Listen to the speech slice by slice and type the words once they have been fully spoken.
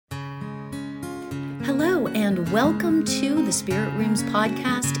Hello, and welcome to the Spirit Rooms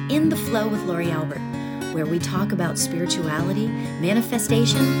podcast, In the Flow with Lori Albert, where we talk about spirituality,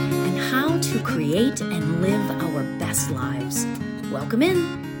 manifestation, and how to create and live our best lives. Welcome in.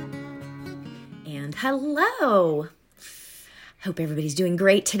 And hello. Hope everybody's doing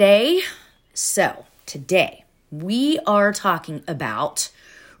great today. So, today we are talking about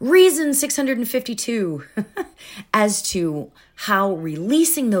reason 652 as to how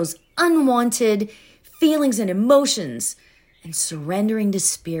releasing those unwanted feelings and emotions and surrendering to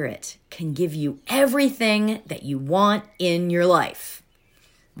spirit can give you everything that you want in your life.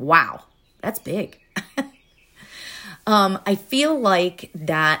 Wow, that's big. I feel like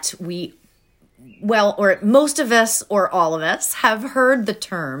that or most of us or all of us have heard the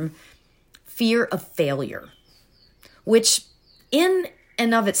term fear of failure, which in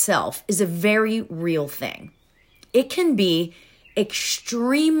and of itself is a very real thing. It can be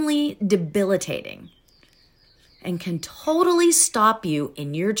extremely debilitating and can totally stop you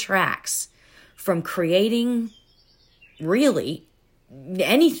in your tracks from creating really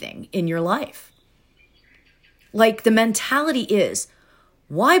anything in your life. Like the mentality is,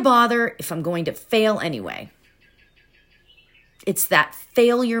 why bother if I'm going to fail anyway? It's that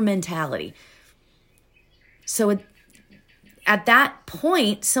failure mentality. So at that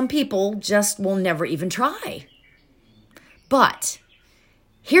point, some people just will never even try. But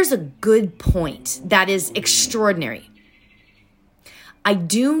here's a good point that is extraordinary. I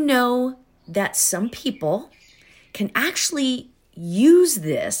do know that some people can actually use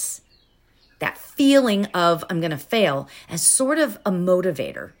that feeling of I'm going to fail, as sort of a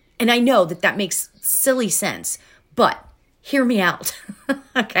motivator. And I know that makes silly sense, but hear me out,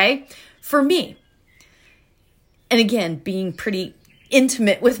 okay? For me, and again, being pretty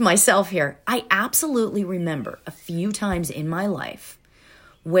intimate with myself here, I absolutely remember a few times in my life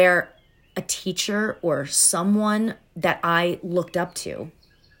where a teacher or someone that I looked up to,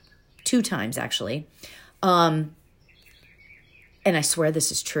 2 times actually, and I swear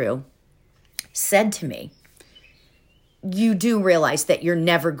this is true, said to me, you do realize that you're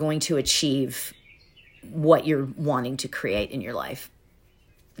never going to achieve what you're wanting to create in your life.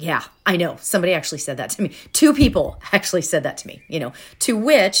 Yeah, I know. Somebody actually said that to me. 2 people actually said that to me, to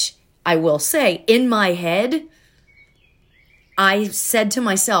which I will say in my head, I said to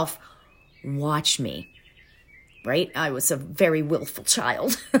myself, watch me, right? I was a very willful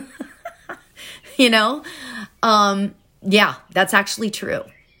child, Yeah, that's actually true.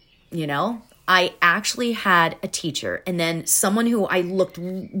 I actually had a teacher and then someone who I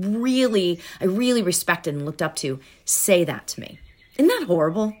really respected and looked up to say that to me. Isn't that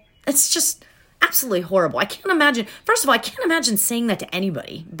horrible? It's just absolutely horrible. I can't imagine. First of all, I can't imagine saying that to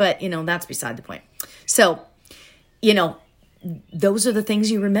anybody, but that's beside the point. So, those are the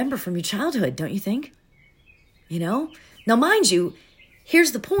things you remember from your childhood, don't you think? Now, mind you,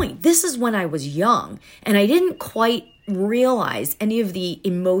 here's the point. This is when I was young and I didn't quite realize any of the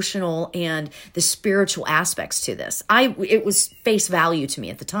emotional and the spiritual aspects to this. It was face value to me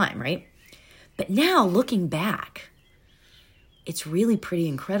at the time, right? But now looking back, it's really pretty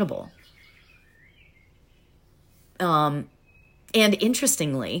incredible. And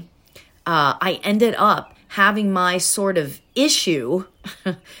interestingly, I ended up having my sort of issue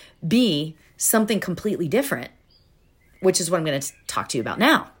be something completely different, which is what I'm going to talk to you about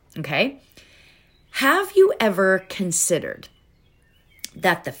now, okay? Have you ever considered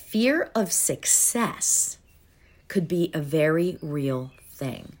that the fear of success could be a very real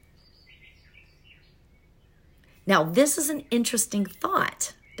thing? Now, this is an interesting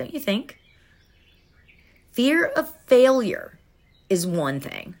thought, don't you think? Fear of failure is one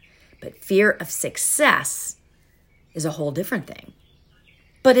thing, but fear of success is a whole different thing.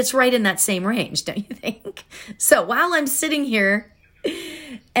 But it's right in that same range, don't you think? So while I'm sitting here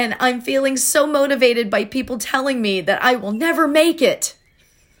and I'm feeling so motivated by people telling me that I will never make it,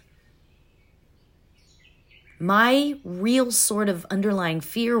 my real sort of underlying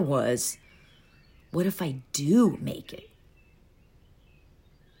fear was, what if I do make it?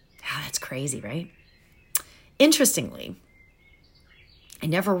 That's crazy, right? Interestingly, I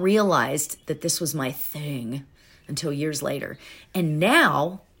never realized that this was my thing until years later. And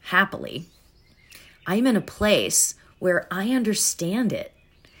now, happily, I'm in a place where I understand it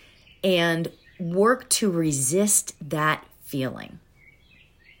and work to resist that feeling,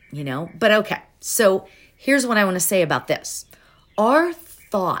 But okay, so here's what I want to say about this. Our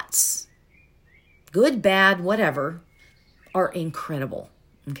thoughts, good, bad, whatever, are incredible,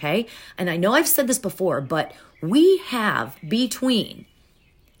 okay? And I know I've said this before, but we have between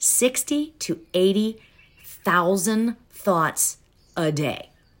 60 to 80,000 thoughts a day.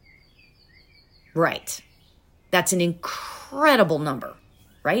 Right. That's an incredible number,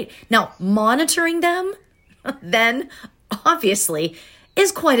 right? Now, monitoring them then obviously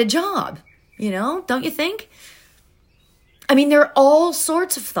is quite a job, don't you think? I mean, there are all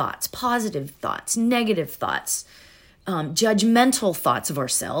sorts of thoughts, positive thoughts, negative thoughts, judgmental thoughts of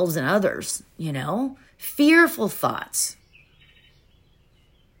ourselves and others, fearful thoughts,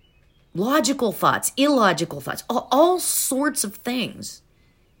 logical thoughts, illogical thoughts, all sorts of things.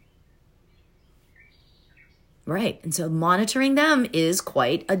 Right. And so monitoring them is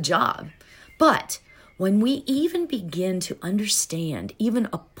quite a job. But when we even begin to understand even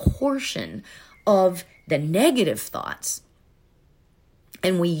a portion of the negative thoughts,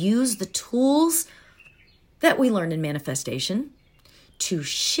 and we use the tools that we learned in manifestation to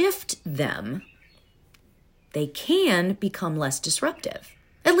shift them, they can become less disruptive,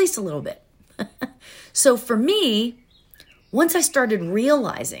 at least a little bit. So for me, once I started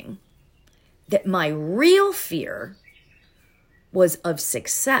realizing that my real fear was of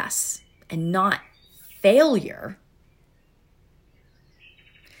success and not failure,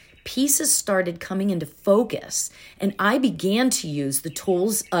 pieces started coming into focus, and I began to use the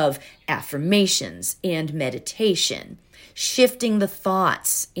tools of affirmations and meditation, shifting the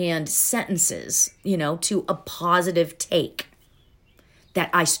thoughts and sentences, to a positive take. That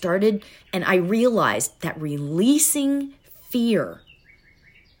I started, and I realized that releasing fear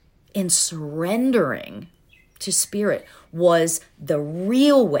and surrendering to spirit was the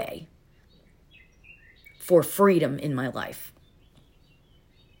real way for freedom in my life.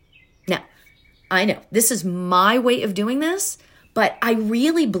 Now, I know this is my way of doing this, but I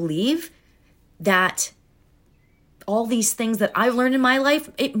really believe that all these things that I've learned in my life,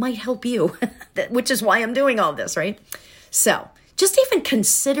 it might help you, which is why I'm doing all this, right? So just even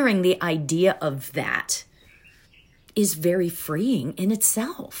considering the idea of that is very freeing in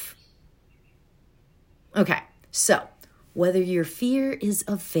itself. Okay, so whether your fear is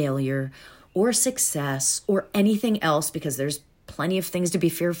of failure or success or anything else, because there's plenty of things to be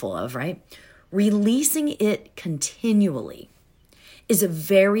fearful of, right? Releasing it continually is a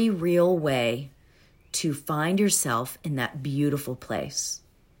very real way to find yourself in that beautiful place,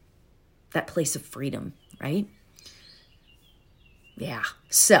 that place of freedom, right? Yeah,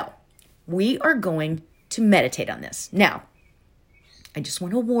 so we are going to meditate on this. Now, I just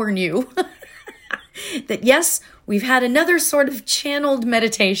want to warn you that yes, we've had another sort of channeled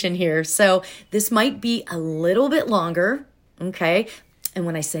meditation here. So this might be a little bit longer, okay? And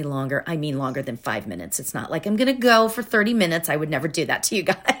when I say longer, I mean longer than 5 minutes. It's not like I'm going to go for 30 minutes. I would never do that to you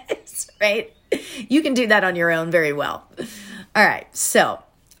guys, right? You can do that on your own very well. All right, so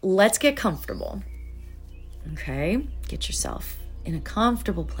let's get comfortable, okay? Get yourself in a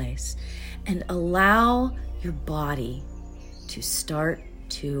comfortable place and allow your body to start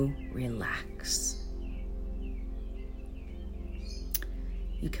to relax.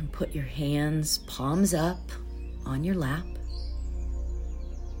 You can put your hands palms up on your lap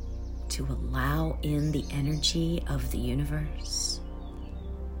to allow in the energy of the universe.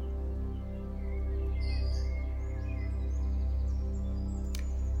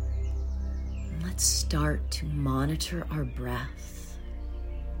 Let's start to monitor our breath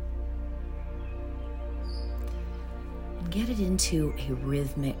and get it into a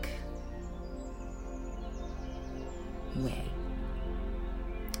rhythmic way.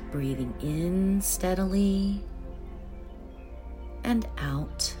 Breathing in steadily and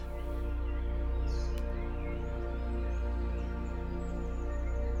out.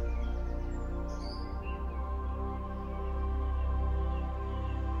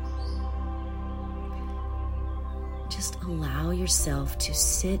 Just allow yourself to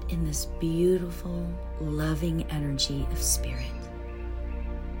sit in this beautiful, loving energy of spirit.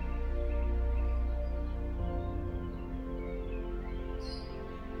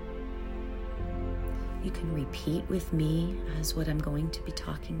 You can repeat with me as what I'm going to be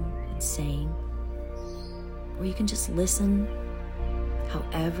talking and saying, or you can just listen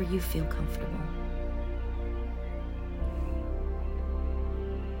however you feel comfortable.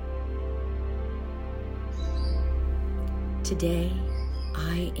 Today,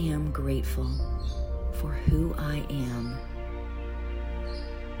 I am grateful for who I am,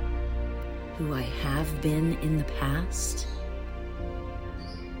 who I have been in the past,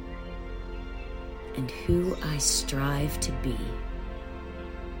 and who I strive to be.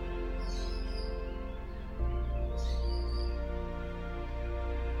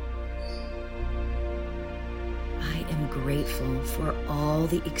 I am grateful for all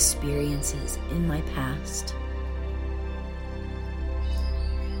the experiences in my past,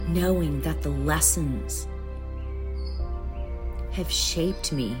 knowing that the lessons have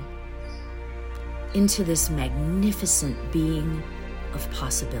shaped me into this magnificent being of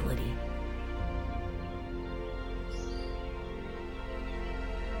possibility.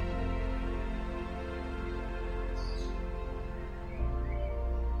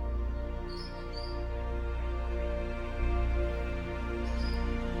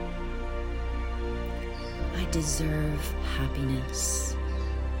 I deserve happiness.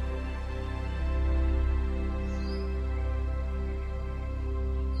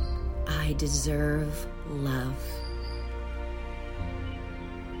 I deserve love.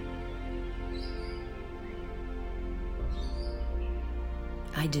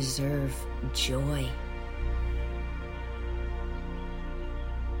 I deserve joy.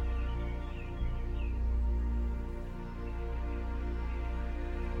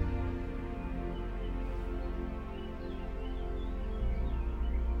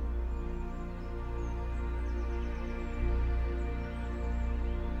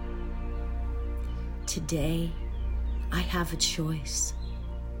 Today, I have a choice.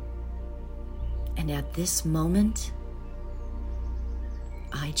 And at this moment,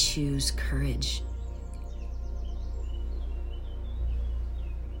 I choose courage.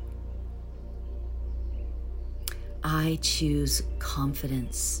 I choose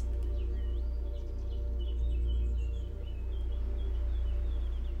confidence.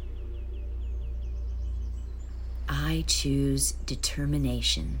 I choose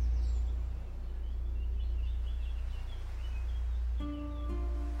determination.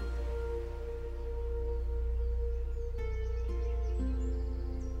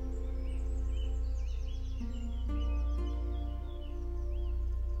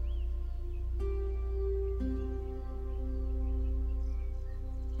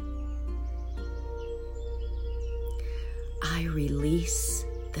 I release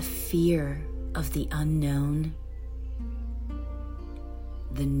the fear of the unknown,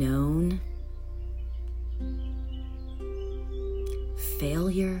 the known,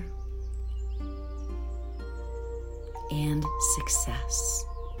 failure, and success.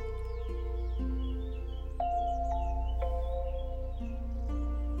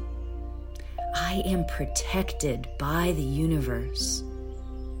 I am protected by the universe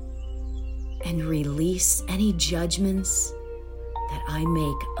and release any judgments that I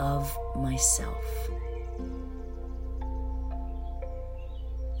make of myself.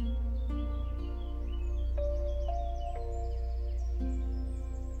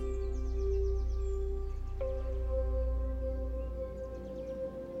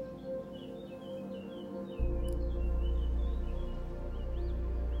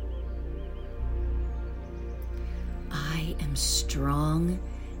 I am strong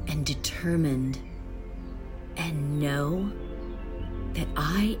and determined and know that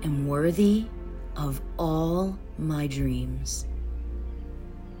I am worthy of all my dreams.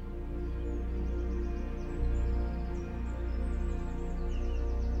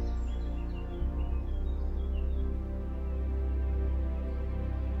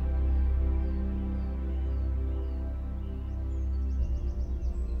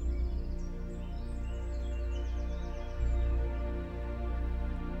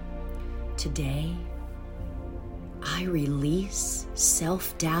 Today, I release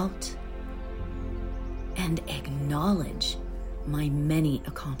self-doubt and acknowledge my many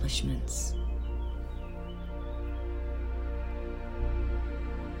accomplishments.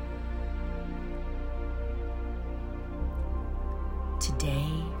 Today,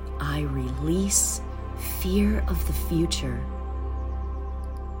 I release fear of the future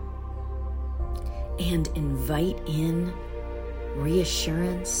and invite in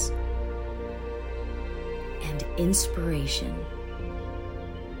reassurance and inspiration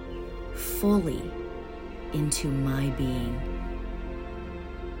fully into my being.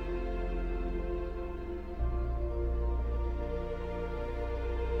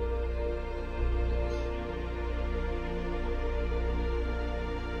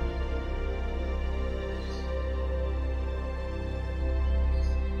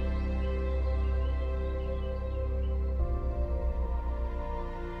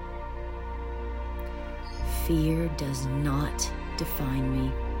 Fear does not define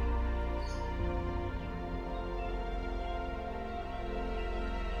me.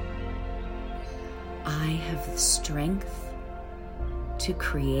 I have the strength to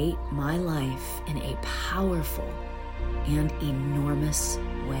create my life in a powerful and enormous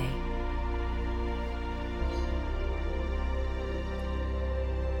way.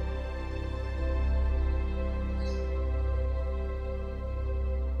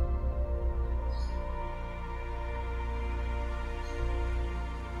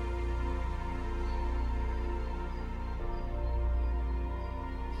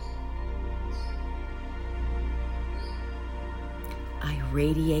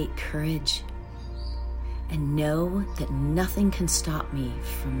 radiate courage and know that nothing can stop me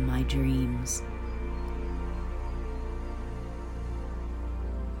from my dreams.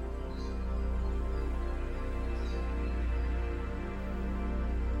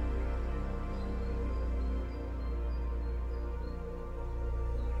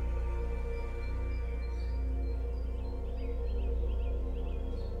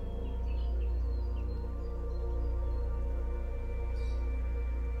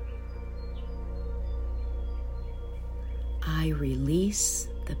 I release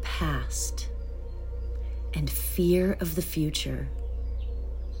the past and fear of the future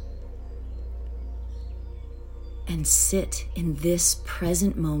and sit in this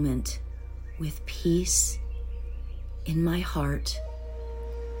present moment with peace in my heart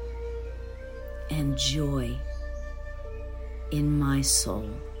and joy in my soul.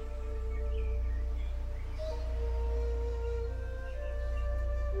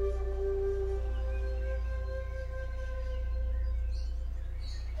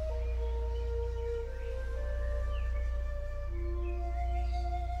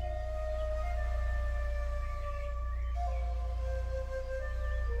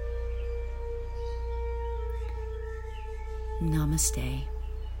 Namaste.